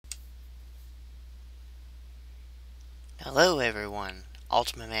Hello everyone,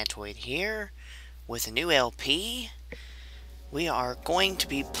 Ultimate Mantoid here with a new LP. We are going to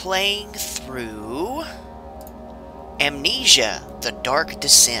be playing through Amnesia, The Dark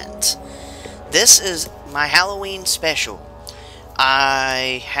Descent. This is my Halloween special.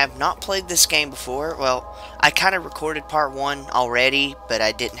 I have not played this game before. Well, I kind of recorded part 1 already, but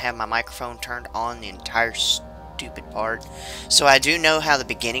I didn't have my microphone turned on the entire stupid part. So I do know how the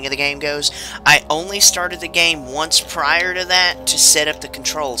beginning of the game goes. I only started the game once prior to that to set up the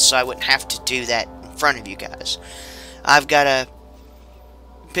controls so I wouldn't have to do that in front of you guys. I've got a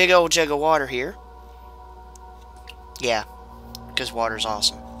big old jug of water here. Yeah, because water's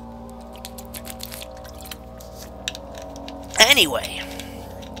awesome. Anyway,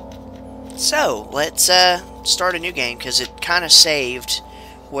 so let's start a new game because it kind of saved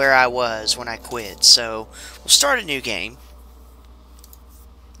where I was when I quit. So we'll start a new game.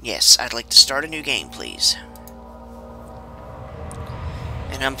 Yes, I'd like to start a new game, please.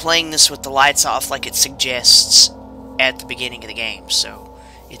 And I'm playing this with the lights off like it suggests at the beginning of the game. So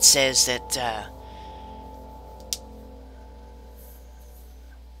it says that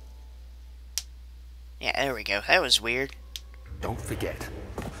yeah, there we go. That was weird. Don't forget,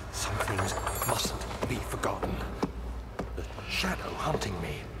 some things mustn't be forgotten. The shadow hunting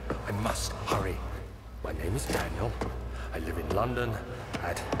me. I must hurry. My name is Daniel. I live in London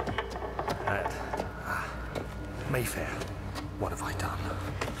at Mayfair. What have I done?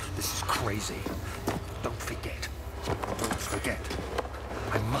 This is crazy. Don't forget. Don't forget.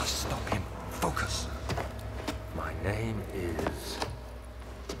 I must stop him. Focus. My name is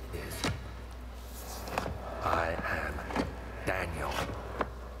I am Daniel.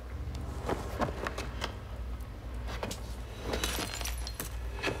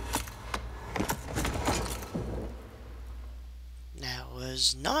 That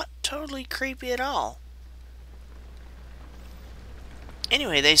was not totally creepy at all.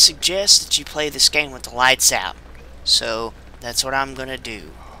 Anyway, they suggest that you play this game with the lights out. So that's what I'm gonna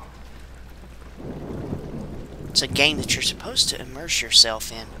do. It's a game that you're supposed to immerse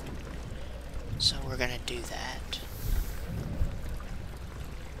yourself in. So we're gonna do that.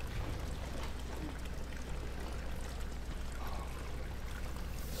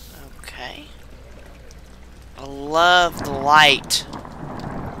 Okay. I love the light.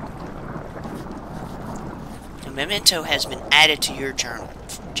 A memento has been added to your journal,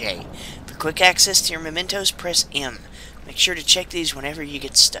 J. For quick access to your mementos, press M. Make sure to check these whenever you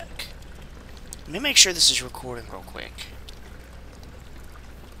get stuck. Let me make sure this is recording real quick.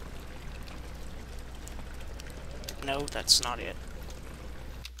 No, that's not it.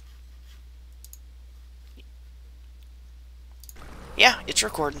 Yeah, it's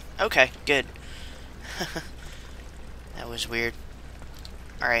recording. Okay, good. That was weird.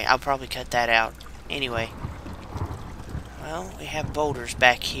 Alright, I'll probably cut that out. Anyway. Well, we have boulders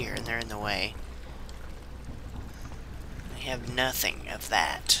back here, and they're in the way. We have nothing of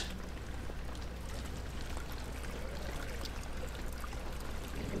that.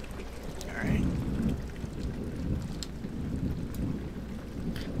 Alright.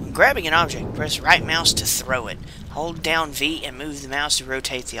 When grabbing an object, press right mouse to throw it. Hold down V and move the mouse to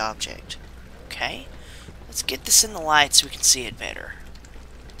rotate the object. Okay. Let's get this in the light so we can see it better.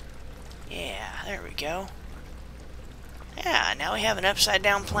 Yeah, there we go. Yeah, now we have an upside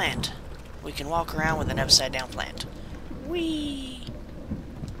down plant. We can walk around with an upside down plant. Whee!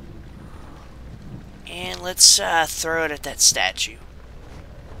 And let's throw it at that statue.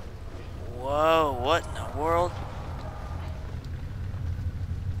 Whoa, what in the world?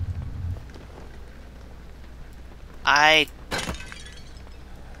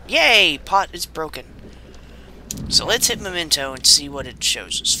 Yay! Pot is broken. So let's hit memento and see what it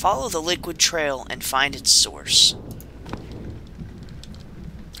shows us. Follow the liquid trail and find its source.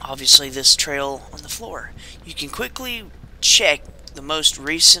 Obviously this trail on the floor. You can quickly check the most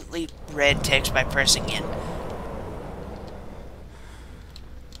recently read text by pressing in.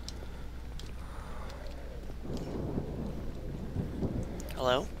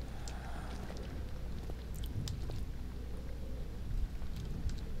 Hello?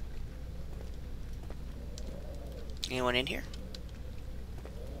 Anyone in here?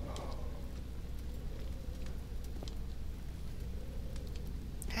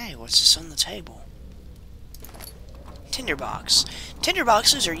 Hey, what's this on the table? Tinderbox.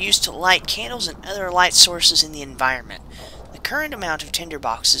 Tinderboxes are used to light candles and other light sources in the environment. The current amount of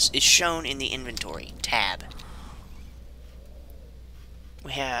tinderboxes is shown in the inventory tab.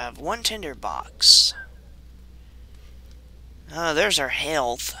 We have one tinderbox. Oh, there's our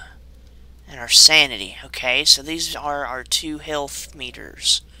health. And our sanity. Okay, so these are our 2 health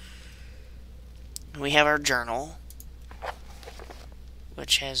meters. We have our journal.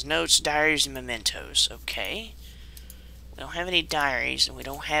 which has notes, diaries, and mementos. Okay. We don't have any diaries, and we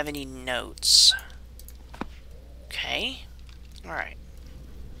don't have any notes. Okay. Alright.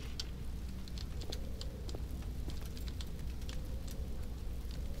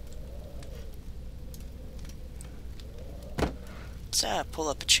 Let's pull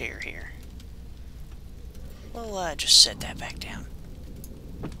up a chair here. We'll just set that back down.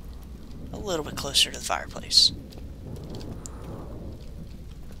 A little bit closer to the fireplace.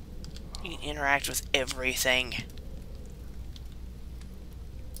 You can interact with everything.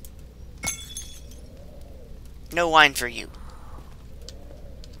 No wine for you.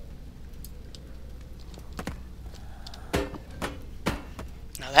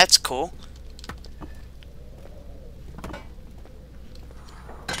 Now that's cool.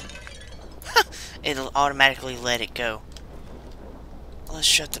 It'll automatically let it go. Let's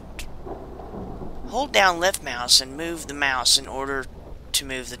shut the... Hold down left mouse and move the mouse in order to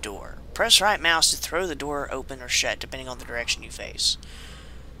move the door. Press right mouse to throw the door open or shut, depending on the direction you face.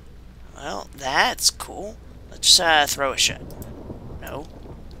 Well, that's cool. Let's throw it shut. No.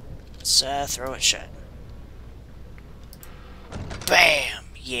 Let's throw it shut. Bam!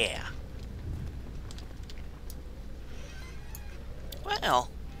 Yeah.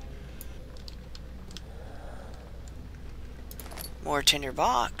 Well. More tinder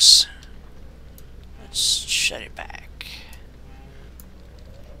box. Let's shut it back.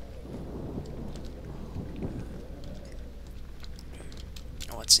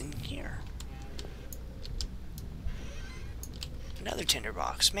 What's in here? Another tinder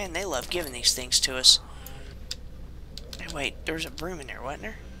box. Man, they love giving these things to us. Hey, wait, there was a broom in there, wasn't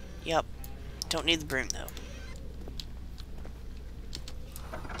there? Yep. Don't need the broom, though.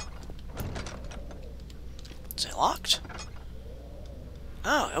 Is it locked?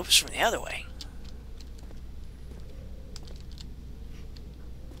 Oh, it opens from the other way.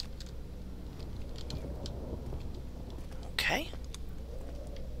 Okay.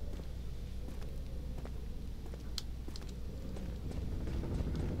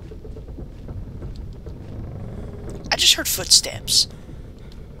 I just heard footsteps.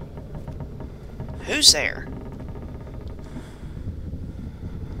 Who's there?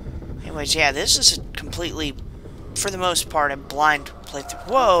 Anyways, yeah, this is a completely, for the most part, a blind playthrough.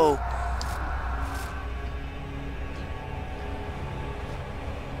 Whoa!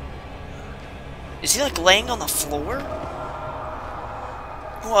 Is he like laying on the floor?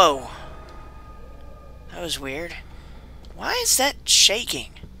 Whoa. That was weird. Why is that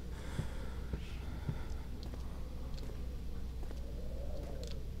shaking?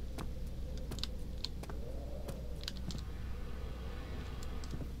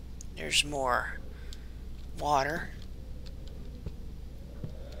 There's more water.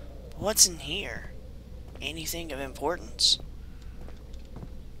 What's in here? Anything of importance?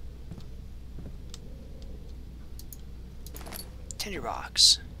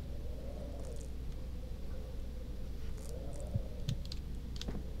 Tinderbox.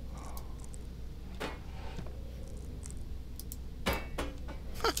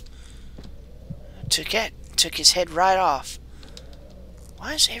 Huh. Took his head right off.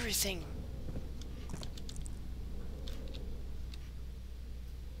 Why is everything...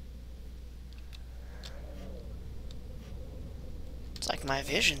 It's like my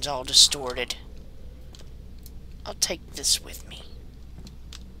vision's all distorted. I'll take this with me.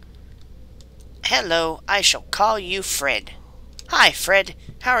 Hello, I shall call you Fred. Hi, Fred.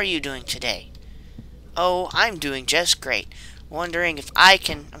 How are you doing today? Oh, I'm doing just great. Wondering if I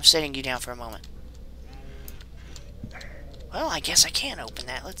can... I'm setting you down for a moment. Well, I guess I can open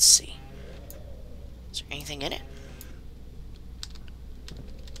that. Let's see. Is there anything in it?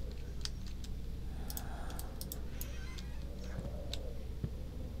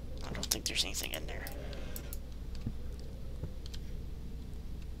 I don't think there's anything in there.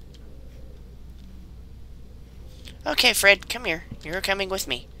 Okay, Fred, come here. You're coming with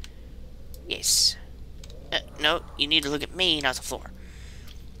me. Yes. No, you need to look at me, not the floor.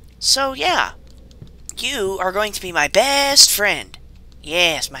 So, yeah. You are going to be my best friend.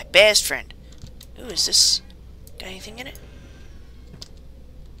 Yes, my best friend. Ooh, is this... got anything in it?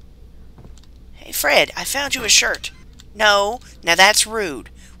 Hey, Fred, I found you a shirt. No, now that's rude.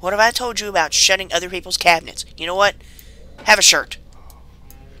 What have I told you about shutting other people's cabinets? You know what? Have a shirt.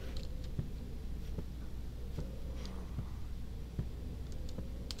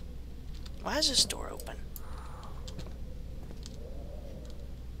 Why is this door open?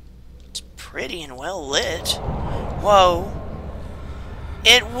 It's pretty and well lit. Whoa.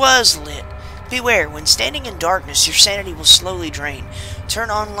 It was lit. Beware, when standing in darkness, your sanity will slowly drain.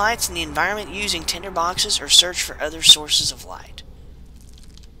 Turn on lights in the environment using tinderboxes or search for other sources of light.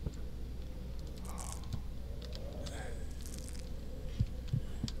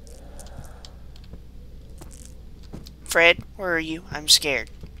 Fred, where are you? I'm scared.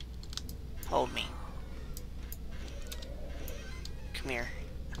 Hold me. Come here.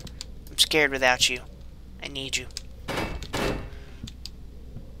 I'm scared without you. I need you.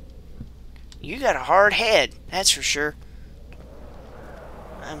 You got a hard head, that's for sure.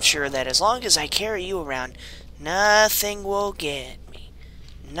 I'm sure that as long as I carry you around, nothing will get me.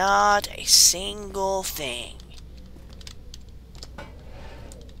 Not a single thing.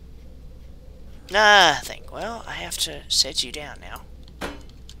 Nothing. Well, I have to set you down now.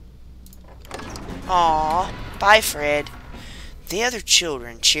 Aw, bye, Fred. The other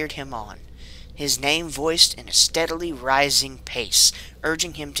children cheered him on, his name voiced in a steadily rising pace,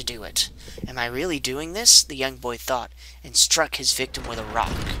 urging him to do it. Am I really doing this? The young boy thought, and struck his victim with a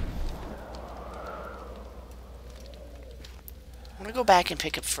rock. I want to go back and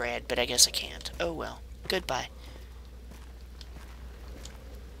pick up Fred, but I guess I can't. Oh well. Goodbye.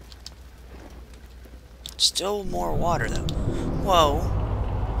 Still more water, though.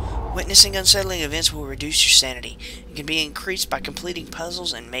 Whoa. Witnessing unsettling events will reduce your sanity. It can be increased by completing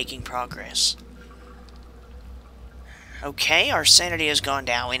puzzles and making progress. Okay, our sanity has gone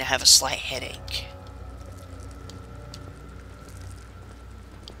down. We now have a slight headache.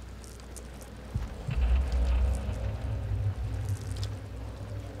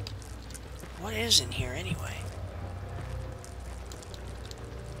 What is in here anyway?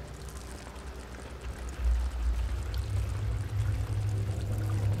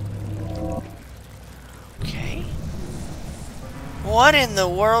 Okay. What in the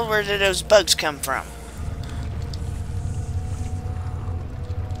world? Where did those bugs come from?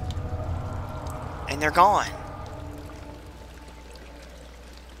 And they're gone.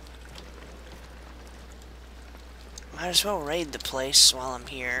 Might as well raid the place while I'm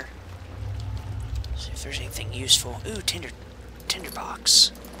here. See if there's anything useful. Ooh,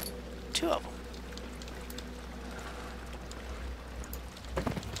 tinderbox. 2 of them.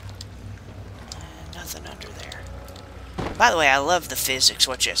 Nothing under there. By the way, I love the physics.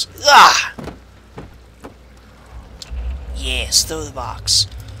 Watch this. Ah! Yes, throw the box.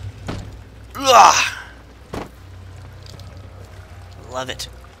 Ah! Love it.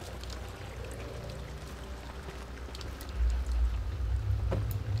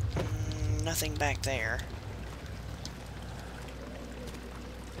 Nothing back there.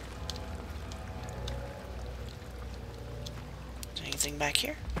 Is there anything back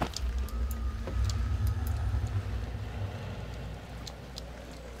here?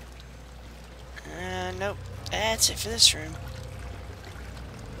 Nope. That's it for this room.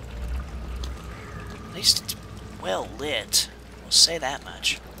 At least it's well lit. We'll say that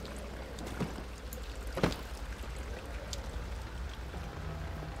much.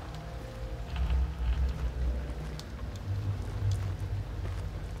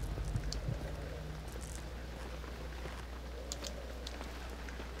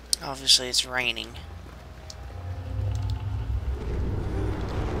 Obviously, it's raining.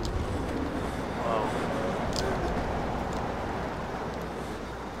 Whoa.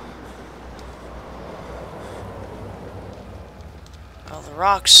 Well, the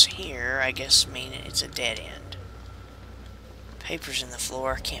rocks here, I guess, mean it's a dead end. Papers in the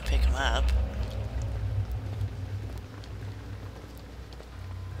floor, can't pick them up.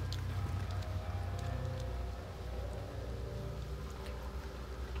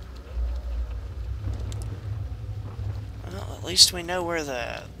 At least we know where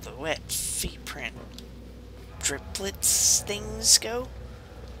the wet feet print driplets things go.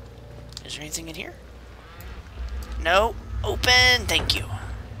 Is there anything in here? No. Open. Thank you.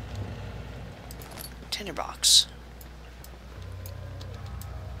 Tinderbox.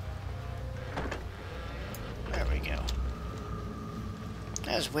 There we go.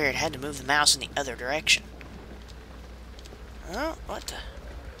 That was weird. I had to move the mouse in the other direction. Oh, what the?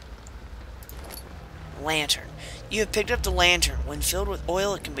 Lantern. You have picked up the lantern. When filled with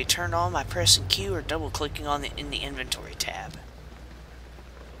oil, it can be turned on by pressing Q or double-clicking on in the inventory tab.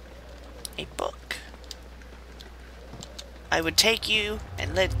 A book. I would take you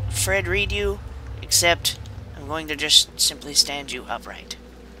and let Fred read you, except I'm going to just simply stand you upright.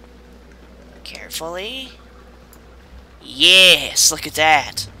 Carefully. Yes, look at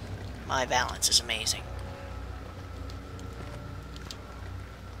that. My balance is amazing.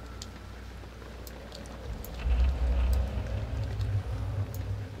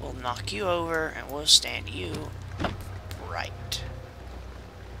 We'll knock you over and we'll stand you upright.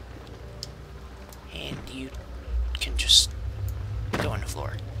 And you can just go on the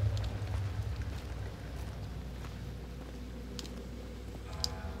floor.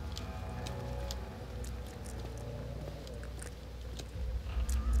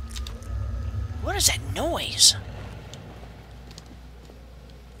 What is that noise?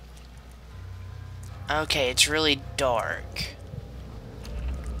 Okay, it's really dark.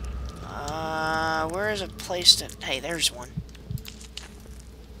 Where is a place to... Hey, there's one.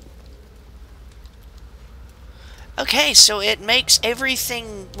 Okay, so it makes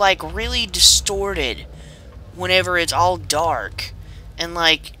everything, like, really distorted whenever it's all dark. And,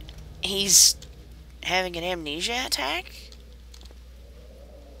 like, he's having an amnesia attack?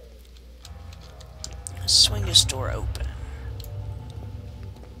 Swing this door open.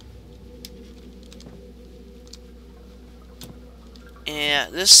 Yeah,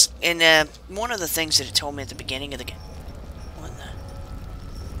 this, and one of the things that it told me at the beginning of the game, what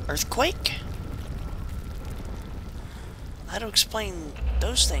the, earthquake? How to explain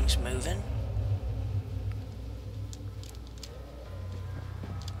those things moving?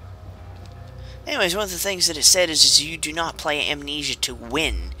 Anyways, one of the things that it said is you do not play Amnesia to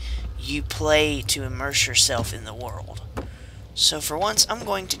win. You play to immerse yourself in the world. So for once, I'm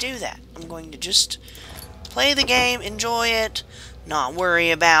going to do that. I'm going to just play the game, enjoy it, not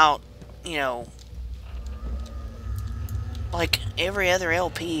worry about, you know, like every other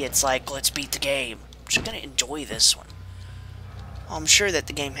LP, it's like, let's beat the game. I'm just going to enjoy this one. I'm sure that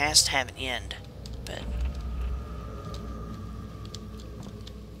the game has to have an end, but...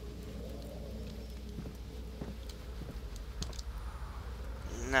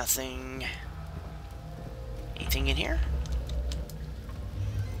 Nothing. Anything in here?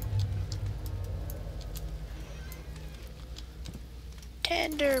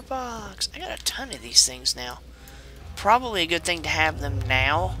 Tinderbox. I got a ton of these things now. Probably a good thing to have them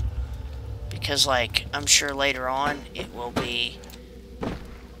now, because, like, I'm sure later on it will be,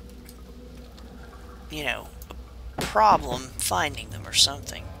 you know, a problem finding them or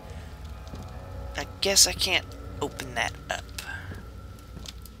something. I guess I can't open that up.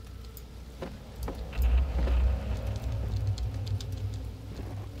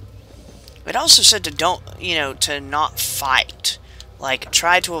 It also said to don't, you know, to not fight. Like,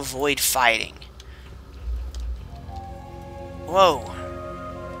 try to avoid fighting. Whoa.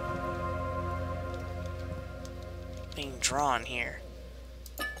 Being drawn here.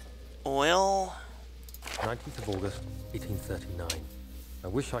 Oil. 19th of August, 1839. I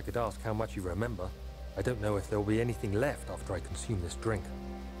wish I could ask how much you remember. I don't know if there will be anything left after I consume this drink.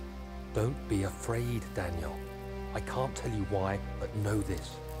 Don't be afraid, Daniel. I can't tell you why, but know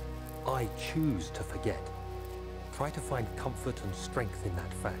this. I choose to forget. Try to find comfort and strength in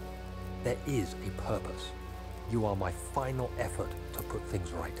that fact. There is a purpose. You are my final effort to put things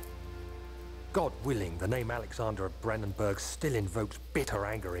right. God willing, the name Alexander of Brandenburg still invokes bitter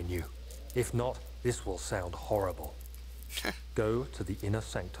anger in you. If not, this will sound horrible. Go to the inner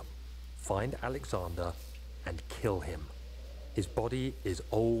sanctum, find Alexander, and kill him. His body is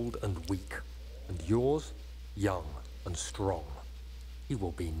old and weak, and yours, young and strong. He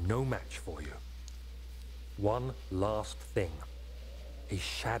will be no match for you. One last thing. A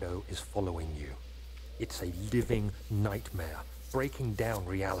shadow is following you. It's a living nightmare, breaking down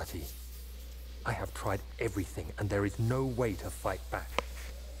reality. I have tried everything, and there is no way to fight back.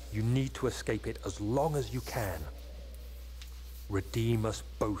 You need to escape it as long as you can. Redeem us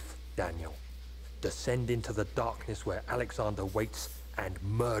both, Daniel. Descend into the darkness where Alexander waits and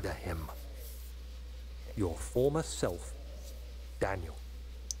murder him. Your former self, Daniel.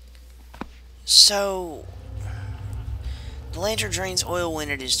 So, the lantern drains oil when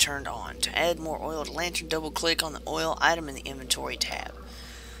it is turned on. To add more oil to lantern, double-click on the oil item in the inventory tab.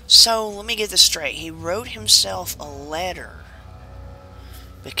 So, let me get this straight. He wrote himself a letter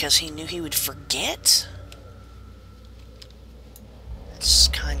because he knew he would forget? It's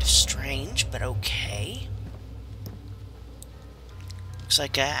kind of strange, but okay. Looks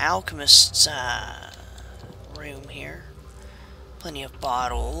like an alchemist's room here. Plenty of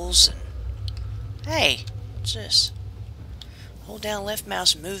bottles and... Hey, what's this? Hold down left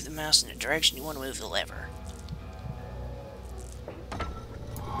mouse and move the mouse in the direction you want to move the lever.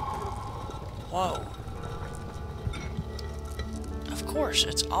 Whoa. Of course,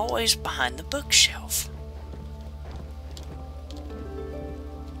 it's always behind the bookshelf.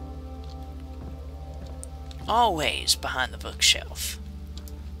 Always behind the bookshelf.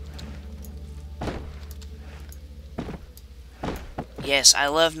 Yes, I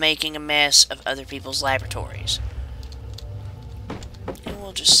love making a mess of other people's laboratories. And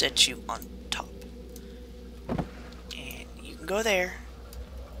we'll just set you on top. And you can go there.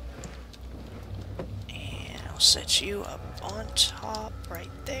 And I'll set you up on top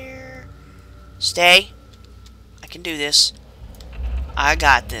right there. Stay. I can do this. I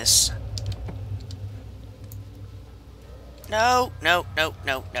got this. No, no, no,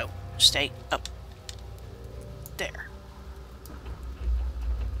 no, no. Stay up there.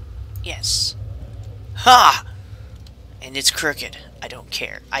 Yes. Ha! And it's crooked. I don't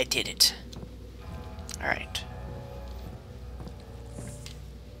care. I did it. Alright.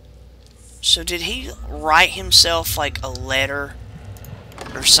 So did he write himself like a letter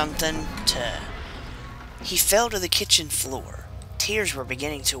or something to... He fell to the kitchen floor. Tears were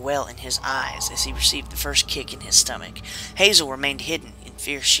beginning to well in his eyes as he received the first kick in his stomach. Hazel remained hidden in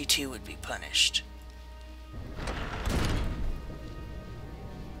fear she too would be punished.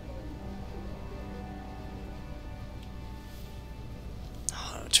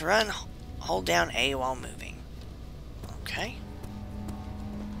 To run, hold down A while moving. Okay.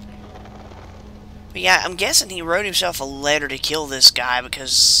 But yeah, I'm guessing he wrote himself a letter to kill this guy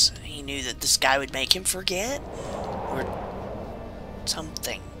because he knew that this guy would make him forget? Or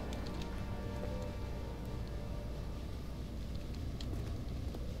something.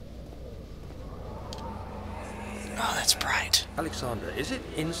 Oh, that's bright. Alexander, is it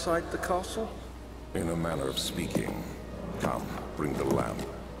inside the castle? In a manner of speaking. Come, bring the lamp.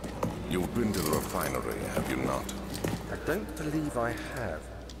 You've been to the refinery, have you not? I don't believe I have.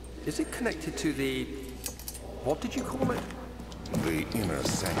 Is it connected to the... what did you call it? The inner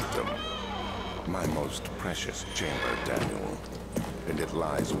sanctum. My most precious chamber, Daniel. And it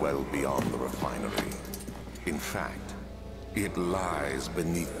lies well beyond the refinery. In fact, it lies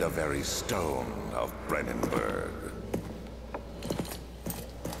beneath the very stone of Brennenburg.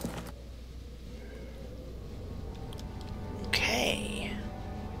 Okay.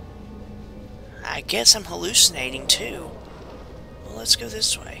 I guess I'm hallucinating too. Well, let's go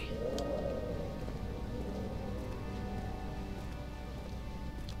this way.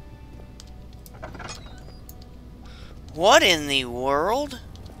 What in the world?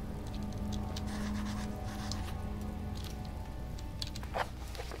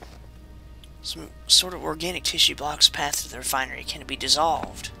 Some sort of organic tissue blocks path to the refinery. Can it be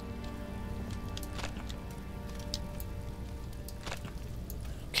dissolved?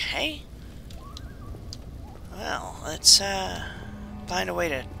 Okay. Well, let's find a way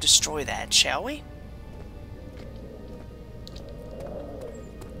to destroy that, shall we?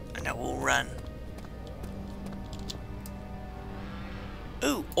 No, we'll run.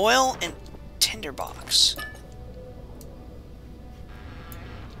 Ooh, oil and tinderbox.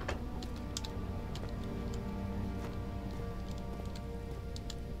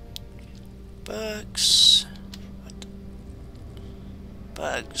 Bugs. What the?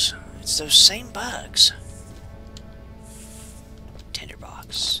 Bugs. It's those same bugs.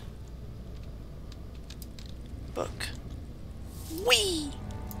 Tinderbox. Book. Whee!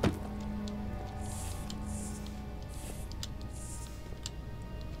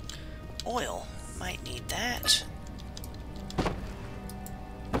 Oil. Might need that.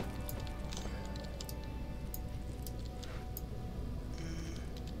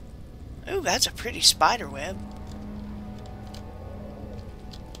 Ooh, that's a pretty spider web.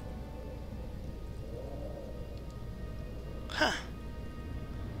 Huh.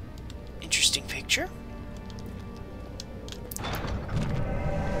 Interesting picture.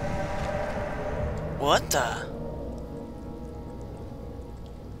 What the?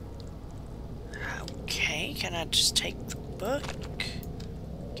 Okay, can I just take the book?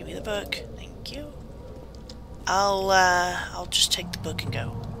 Give me the book. Thank you. I'll just take the book and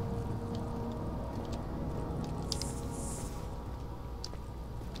go.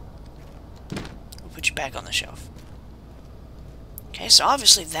 We'll put you back on the shelf. Okay, so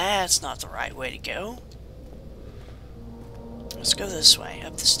obviously that's not the right way to go. Let's go this way,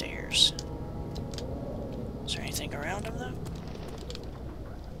 up the stairs. Is there anything around them, though?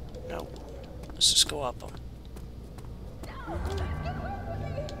 Nope. Let's just go up them.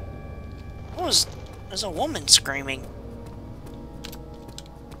 What was... There's a woman screaming.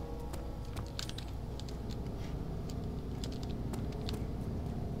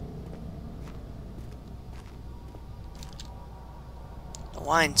 The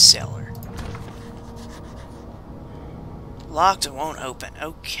wine cellar. Locked and won't open.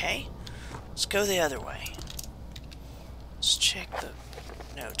 Okay. Let's go the other way. Let's check the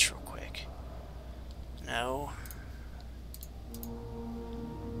notes real quick. No.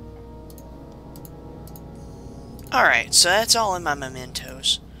 Alright, so that's all in my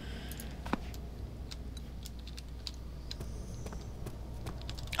mementos.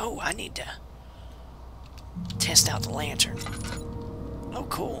 Oh, I need to test out the lantern. Oh,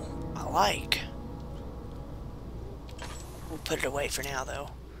 cool. I like. We'll put it away for now,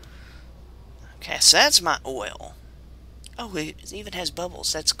 though. Okay, so that's my oil. Oh, it even has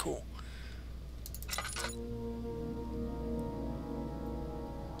bubbles. That's cool.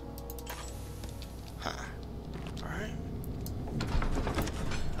 Huh. Alright.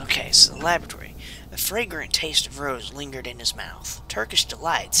 Okay, so the laboratory. fragrant taste of rose lingered in his mouth. Turkish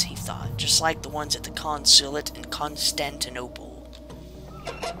delights, he thought, just like the ones at the consulate in Constantinople.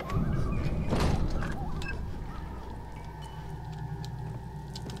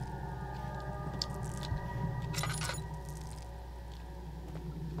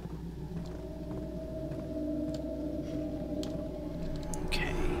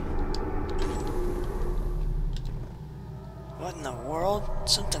 What in the world?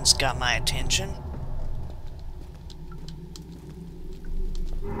 Something's got my attention.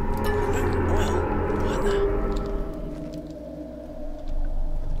 Oil. What the?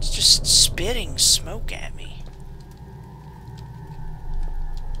 It's just spitting smoke at me.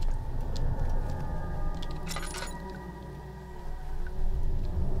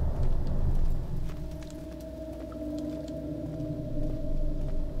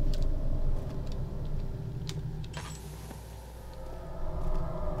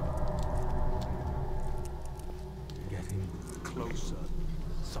 Closer,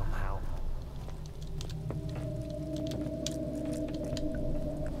 somehow.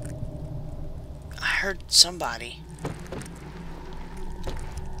 I heard somebody.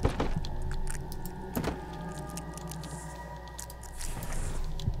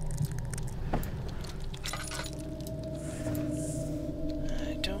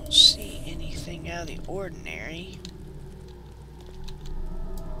 I don't see anything out of the ordinary.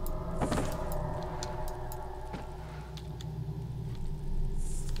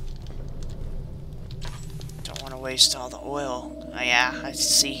 Waste all the oil. Oh, yeah, I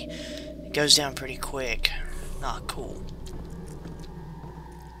see. It goes down pretty quick. Not cool.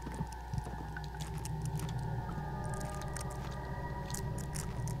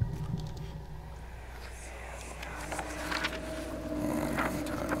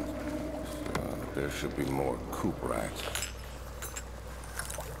 There should be more coop rats.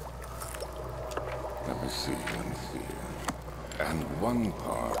 Let me see. And one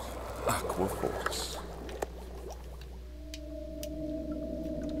part aqua force.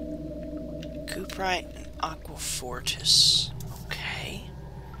 Cuprite and Aquafortis. Okay.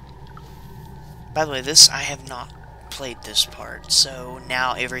 By the way, I have not played this part, so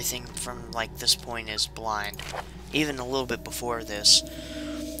now everything from, like, this point is blind. Even a little bit before this.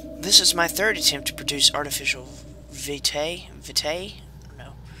 This is my third attempt to produce artificial vitae?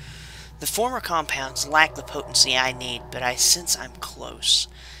 No. The former compounds lack the potency I need, but I sense I'm close.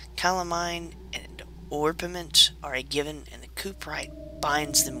 Calamine and orpiment are a given, and the cuprite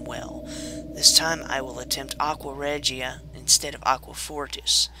binds them well. This time I will attempt Aqua Regia instead of Aqua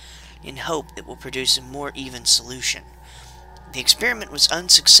Fortis, in hope it will produce a more even solution. The experiment was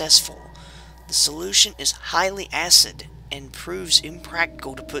unsuccessful. The solution is highly acid and proves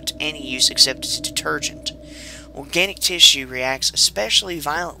impractical to put to any use except as a detergent. Organic tissue reacts especially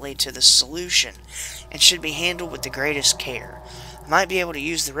violently to the solution and should be handled with the greatest care. I might be able to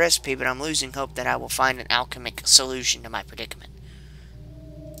use the recipe, but I'm losing hope that I will find an alchemic solution to my predicament.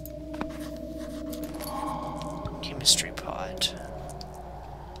 Chemistry pot.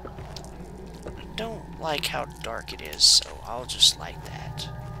 I don't like how dark it is, so I'll just like that.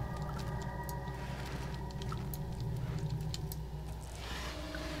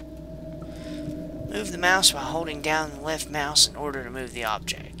 Move the mouse while holding down the left mouse in order to move the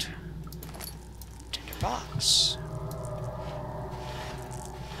object. Tinderbox.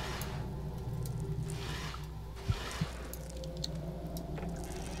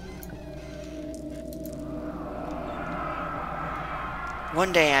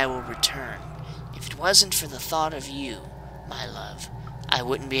 One day I will return. If it wasn't for the thought of you, my love, I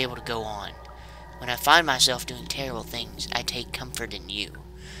wouldn't be able to go on. When I find myself doing terrible things, I take comfort in you.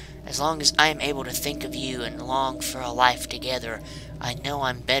 As long as I am able to think of you and long for a life together, I know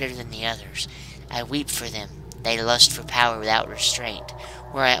I'm better than the others. I weep for them. They lust for power without restraint,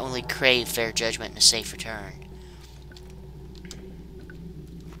 where I only crave fair judgment and a safe return.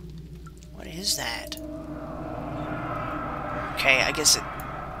 What is that? Okay, I guess it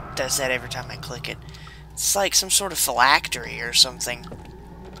does that every time I click it. It's like some sort of phylactery or something.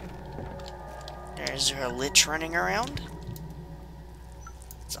 Is there a lich running around?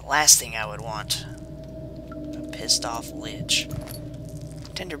 It's the last thing I would want. A pissed off lich.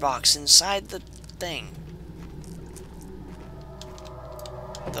 Tinderbox inside the thing.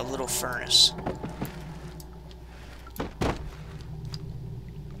 The little furnace.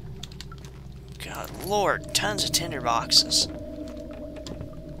 God Lord, tons of tinderboxes.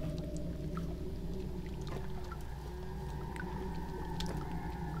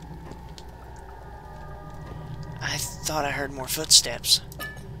 I thought I heard more footsteps.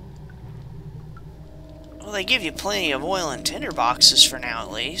 Well, they give you plenty of oil and tinderboxes for now,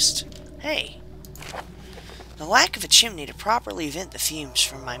 at least. Hey, The lack of a chimney to properly vent the fumes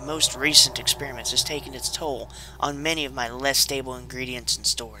from my most recent experiments has taken its toll on many of my less stable ingredients in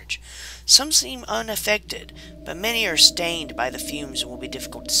storage. Some seem unaffected, but many are stained by the fumes and will be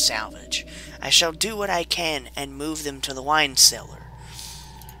difficult to salvage. I shall do what I can and move them to the wine cellar.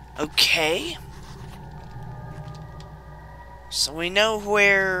 Okay. So we know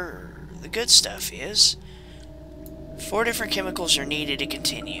where the good stuff is. 4 different chemicals are needed to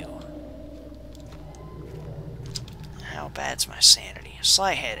continue. How bad's my sanity? A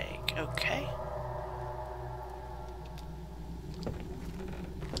slight headache. Okay.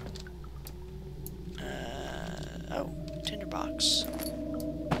 Oh, tinderbox.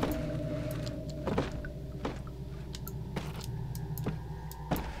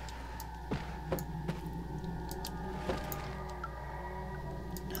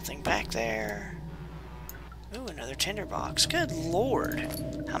 Nothing back there. Ooh, another tinderbox. Good lord.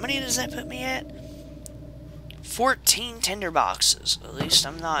 How many does that put me at? 14 tinderboxes. At least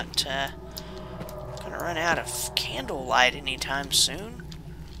I'm not gonna run out of candlelight anytime soon.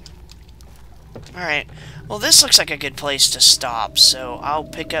 Alright. Well, this looks like a good place to stop, so I'll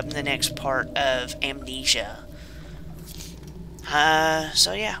pick up in the next part of Amnesia.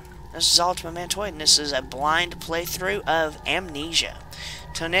 So yeah. This is Ultimate Mantoid, and this is a blind playthrough of Amnesia.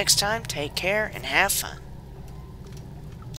 Till next time, take care and have fun.